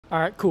All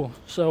right, cool.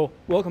 So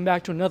welcome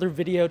back to another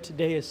video.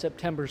 Today is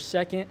September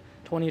 2nd,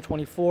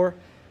 2024.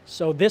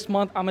 So this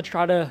month I'm gonna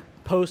try to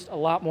post a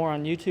lot more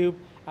on YouTube,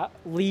 at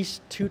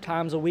least 2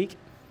 times a week.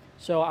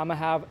 So I'm gonna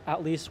have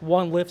at least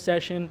 1 lift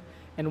session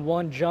and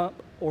 1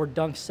 jump or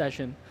dunk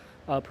session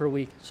per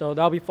week. So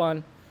that'll be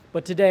fun.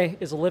 But today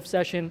is a lift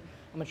session.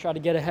 I'm gonna try to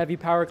get a heavy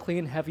power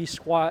clean, heavy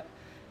squat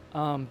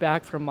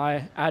back from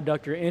my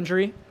adductor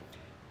injury.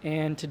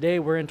 And today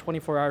we're in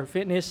 24-hour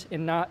fitness,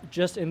 and not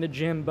just in the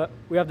gym, but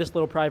we have this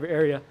little private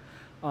area.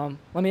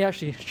 Let me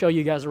actually show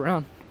you guys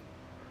around.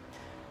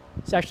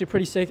 It's actually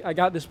pretty sick. I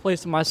got this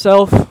place to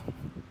myself.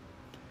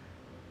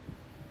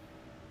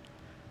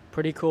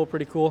 Pretty cool,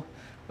 pretty cool.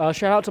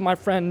 Shout out to my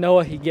friend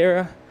Noah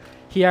Higuera.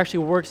 He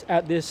actually works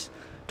at this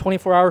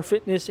 24-hour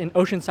fitness in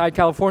Oceanside,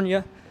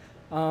 California.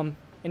 And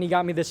he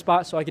got me this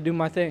spot so I could do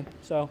my thing.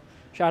 So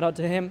shout out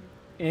to him,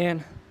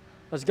 and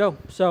let's go.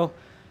 So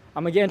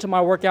I'm gonna get into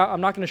my workout.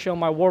 I'm not gonna show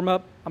my warm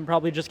up. I'm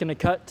probably just gonna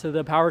cut to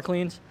the power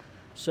cleans.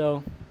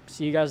 So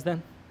see you guys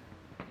then.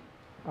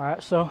 All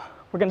right, so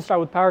we're gonna start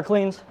with power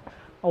cleans.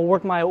 I'll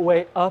work my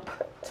way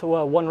up to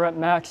a 1 rep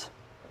max.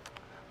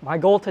 My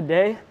goal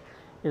today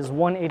is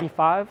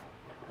 185.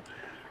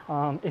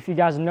 If you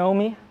guys know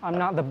me, I'm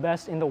not the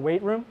best in the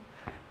weight room.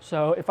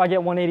 So if I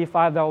get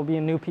 185, that will be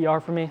a new PR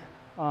for me.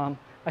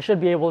 I should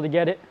be able to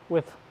get it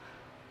with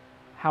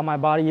how my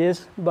body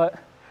is, but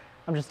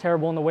I'm just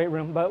terrible in the weight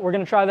room. But we're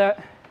gonna try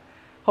that.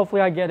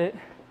 Hopefully I get it.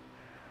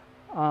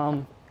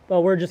 But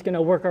we're just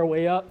gonna work our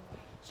way up.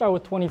 Start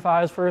with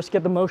 25s first,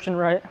 get the motion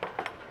right.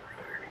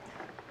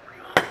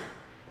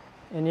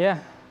 And yeah,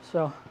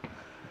 so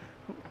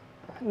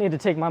I need to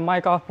take my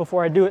mic off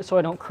before I do it so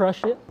I don't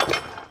crush it.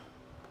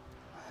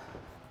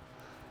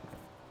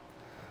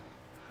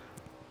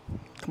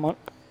 Come on.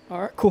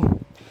 All right,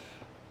 cool.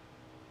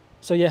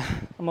 So yeah,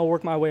 I'm gonna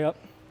work my way up.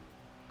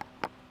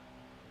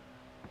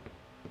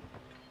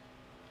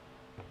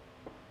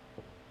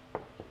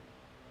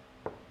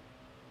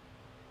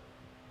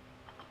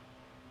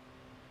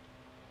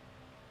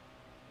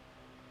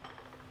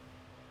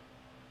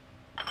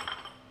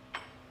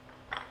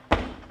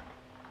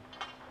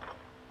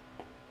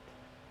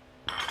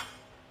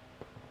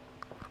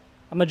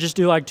 I'm gonna just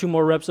do like 2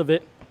 more reps of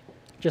it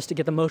just to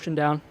get the motion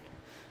down.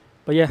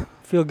 But yeah,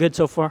 feel good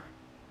so far.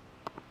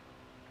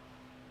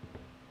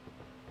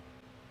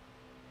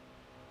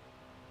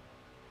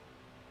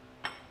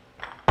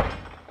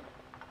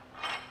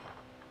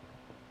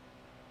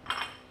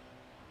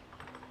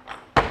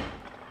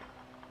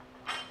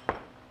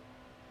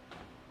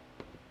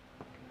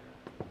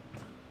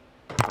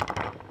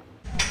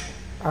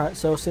 All right,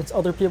 so since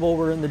other people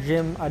were in the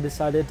gym, I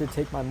decided to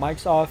take my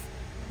mics off,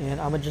 and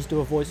I'm gonna just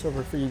do a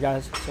voiceover for you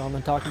guys. So I'm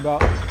gonna talk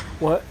about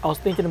what I was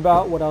thinking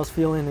about, what I was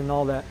feeling, and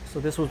all that. So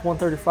this was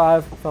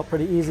 135, felt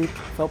pretty easy,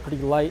 felt pretty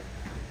light.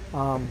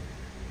 And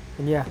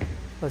yeah,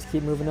 let's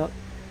keep moving up.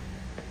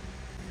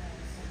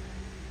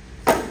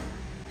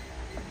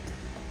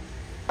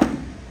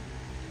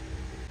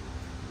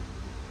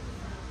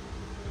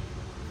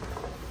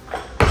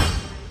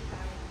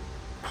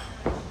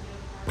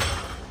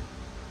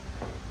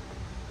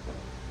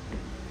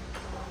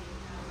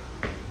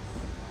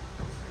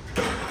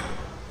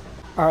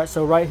 All right,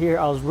 so right here,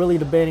 I was really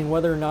debating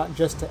whether or not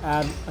just to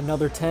add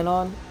another 10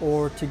 on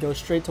or to go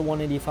straight to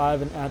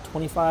 185 and add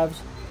 25s.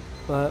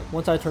 But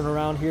once I turn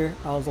around here,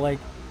 I was like,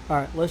 all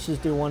right, let's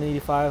just do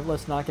 185.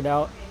 Let's knock it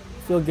out.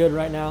 Feel good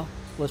right now.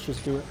 Let's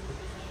just do it.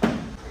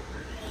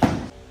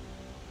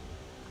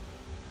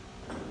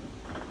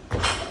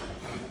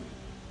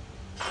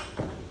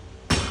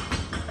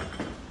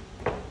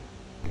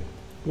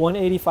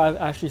 $185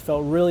 actually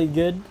felt really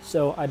good,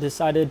 so I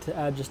decided to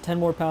add just 10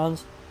 more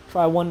pounds.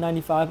 Try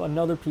 195,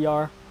 another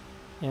PR,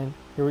 and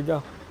here we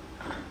go.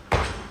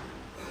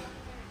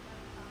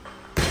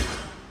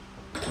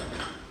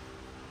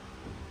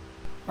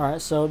 All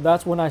right, so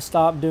that's when I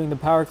stopped doing the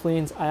power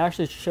cleans. I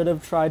actually should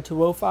have tried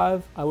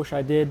 205. I wish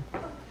I did,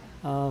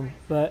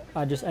 but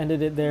I just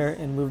ended it there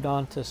and moved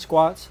on to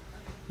squats.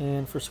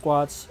 And for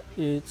squats,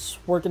 it's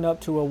working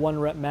up to a 1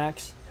 rep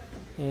max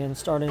and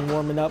starting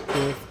warming up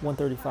with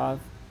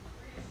 135.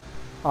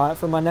 All right,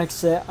 for my next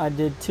set, I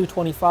did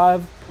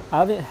 225. I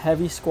haven't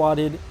heavy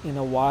squatted in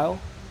a while,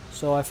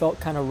 so I felt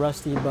kind of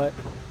rusty, but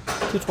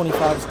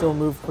 225 still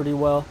moved pretty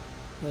well,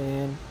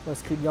 and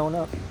let's keep going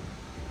up.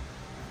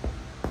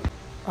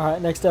 All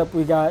right, next up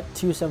we got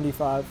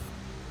 275.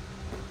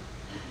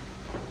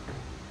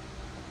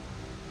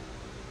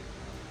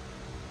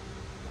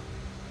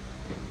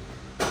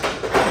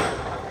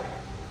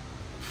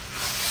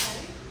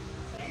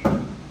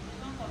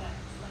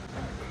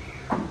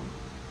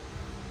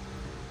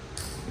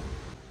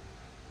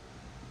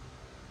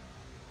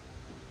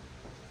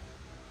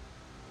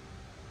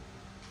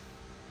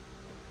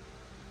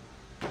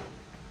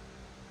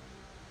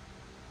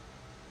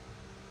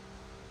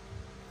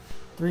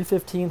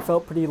 $315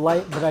 felt pretty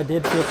light, but I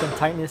did feel some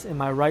tightness in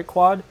my right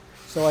quad,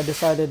 so I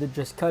decided to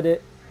just cut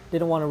it.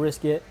 Didn't want to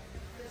risk it,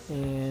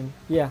 and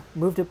yeah,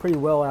 moved it pretty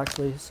well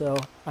actually, so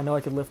I know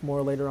I could lift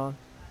more later on.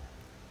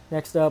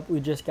 Next up, we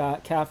just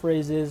got calf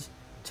raises,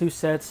 2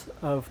 sets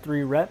of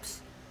 3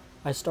 reps.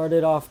 I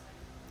started off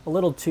a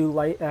little too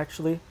light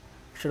actually.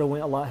 Should have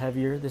went a lot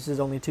heavier. This is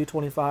only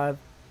 225.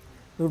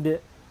 Moved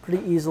it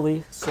pretty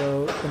easily.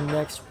 So the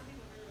next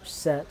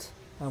set,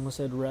 I almost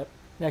said rep.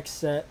 Next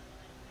set,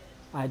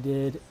 I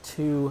did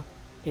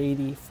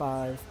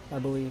 285, I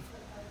believe.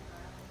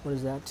 What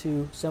is that?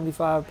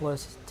 275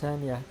 plus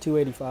 10? Yeah,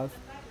 285.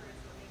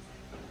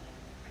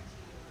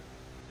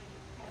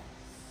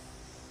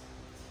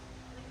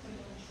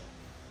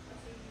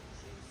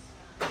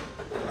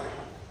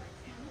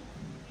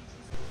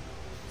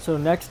 So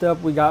next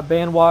up, we got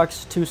band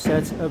walks, 2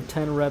 sets of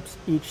 10 reps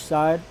each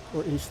side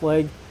or each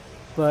leg.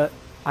 But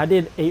I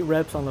did 8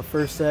 reps on the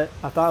first set.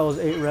 I thought it was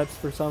 8 reps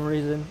for some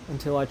reason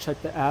until I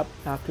checked the app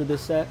after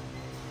this set.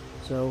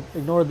 So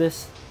ignore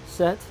this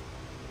set,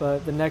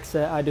 but the next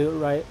set I do it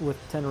right with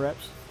 10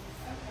 reps.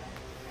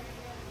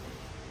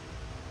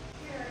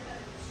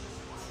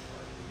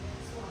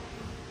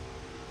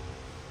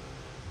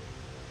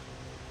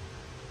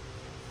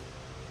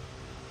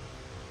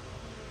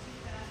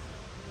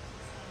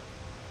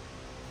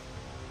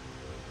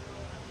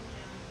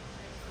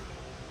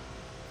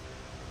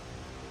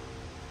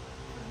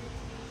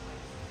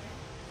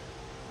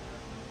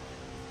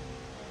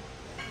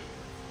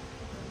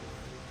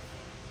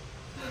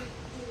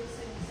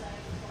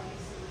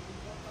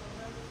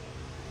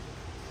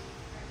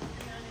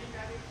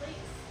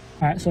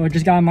 All right, so I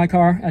just got in my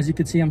car. As you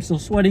can see, I'm still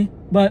sweaty,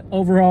 but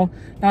overall,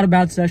 not a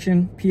bad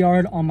session.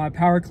 PR'd on my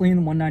power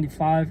clean,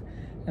 195.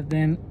 And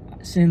then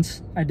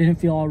since I didn't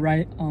feel all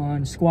right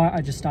on squat, I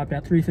just stopped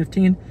at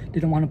 315.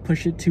 Didn't want to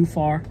push it too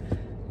far.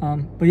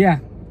 But yeah,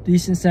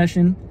 decent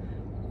session.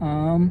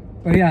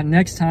 But yeah,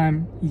 next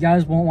time, you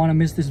guys won't want to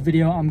miss this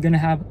video. I'm going to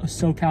have a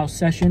SoCal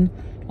session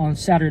on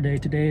Saturday.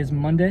 Today is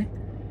Monday.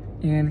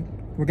 And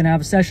we're going to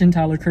have a session.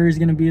 Tyler Curry's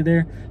going to be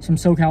there. Some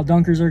SoCal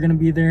dunkers are going to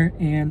be there.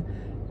 And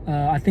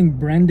I think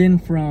Brendan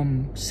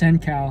from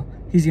SenCal,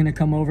 he's going to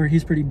come over.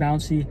 He's pretty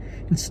bouncy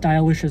and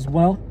stylish as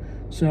well.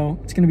 So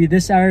it's going to be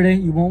this Saturday.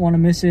 You won't want to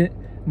miss it. I'm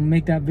going to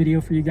make that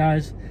video for you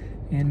guys.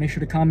 And make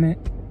sure to comment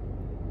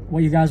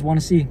what you guys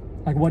want to see,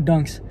 like what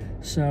dunks.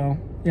 So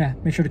yeah,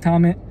 make sure to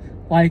comment,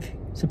 like,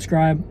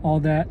 subscribe, all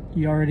that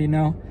you already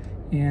know.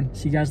 And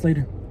see you guys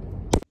later.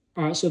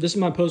 All right, so this is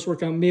my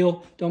post-workout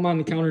meal. Don't mind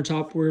the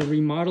countertop, we're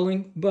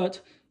remodeling.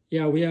 But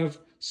yeah, we have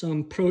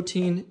some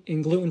protein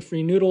and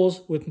gluten-free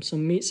noodles with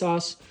some meat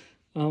sauce.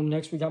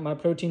 Next, we got my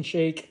protein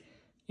shake,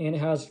 and it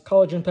has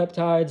collagen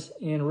peptides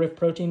and RIF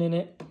protein in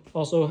it.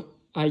 Also,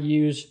 I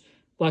use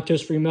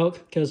lactose-free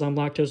milk because I'm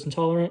lactose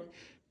intolerant.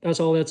 That's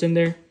all that's in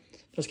there.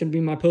 That's going to be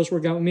my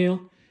post-workout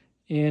meal.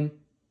 And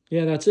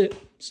yeah, that's it.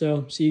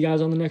 So see you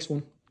guys on the next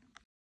one.